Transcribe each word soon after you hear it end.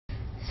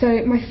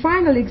So my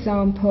final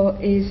example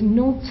is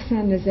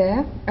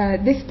Nantes-Nazaire.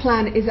 This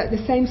plan is at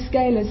the same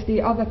scale as the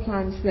other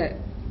plans that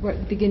were at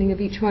the beginning of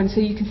each one. So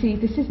you can see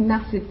this is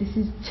massive. This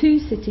is 2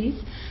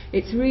 cities.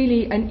 It's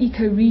really an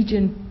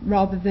eco-region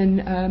rather than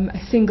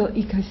a single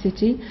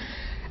eco-city.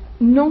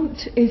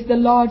 Nantes is the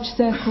large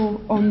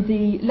circle on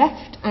the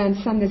left, and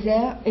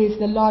Saint-Nazaire is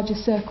the larger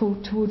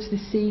circle towards the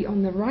sea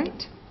on the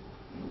right.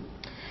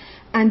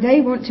 And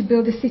they want to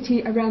build a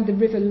city around the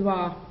River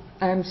Loire.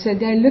 So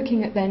they're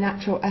looking at their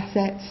natural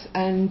assets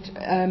and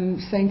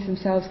saying to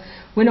themselves,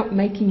 we're not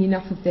making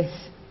enough of this.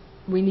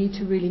 We need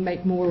to really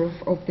make more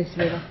of this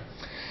river.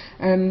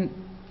 And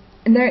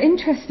they're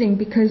interesting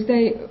because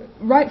they,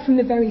 right from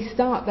the very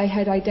start, they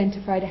had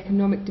identified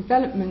economic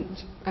development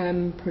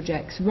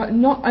projects.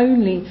 Not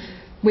only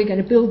we're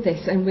going to build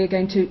this and we're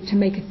going to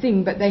make a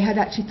thing, but they had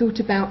actually thought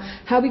about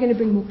how are we going to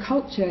bring more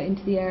culture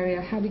into the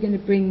area, how are we going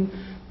to bring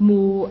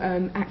more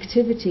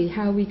activity,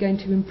 how are we going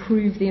to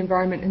improve the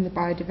environment and the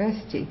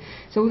biodiversity.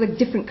 So all the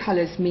different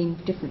colours mean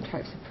different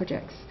types of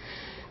projects.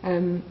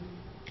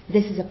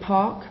 This is a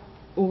park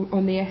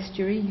on the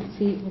estuary. You can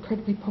see it's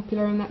incredibly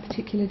popular on that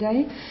particular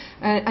day.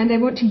 And they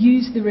want to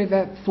use the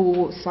river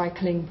for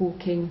cycling,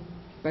 walking,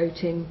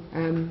 boating,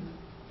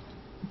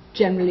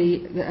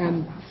 generally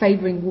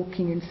favouring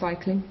walking and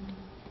cycling.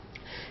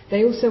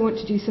 They also want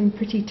to do some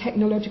pretty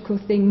technological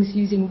things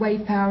using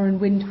wave power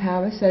and wind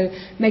power, so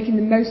making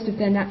the most of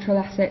their natural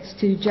assets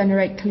to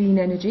generate clean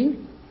energy.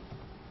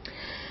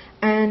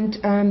 And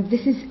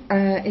this is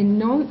in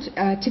Nantes,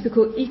 a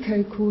typical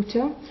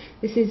eco-quarter.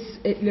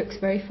 It looks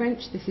very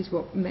French. This is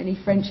what many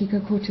French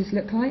eco-quarters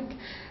look like.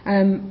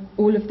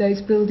 All of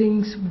those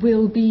buildings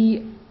will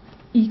be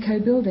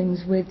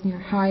eco-buildings with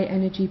high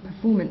energy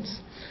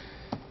performance.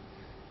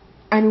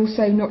 And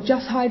also not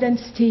just high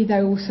density,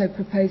 they're also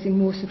proposing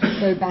more sort of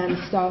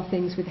broadband style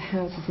things with the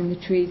houses in the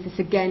trees.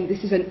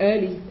 This is an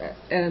early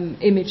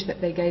image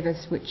that they gave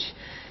us, which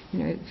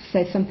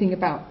says something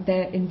about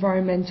their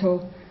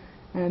environmental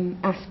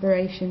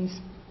aspirations.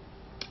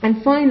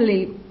 And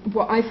finally,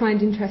 what I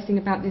find interesting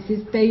about this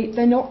is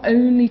they're not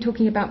only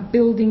talking about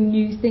building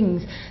new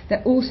things,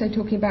 they're also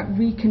talking about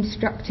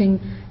reconstructing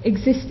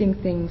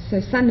existing things. So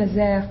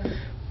Saint-Nazaire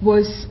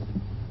was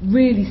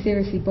really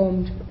seriously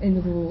bombed in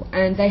the war,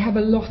 and they have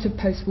a lot of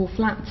post-war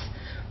flats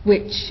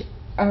which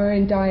are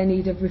in dire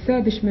need of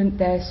refurbishment.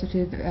 They're sort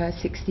of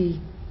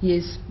 60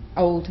 years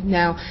old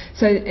now,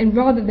 and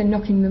rather than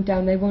knocking them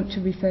down, they want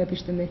to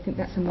refurbish them. They think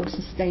that's a more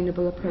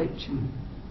sustainable approach.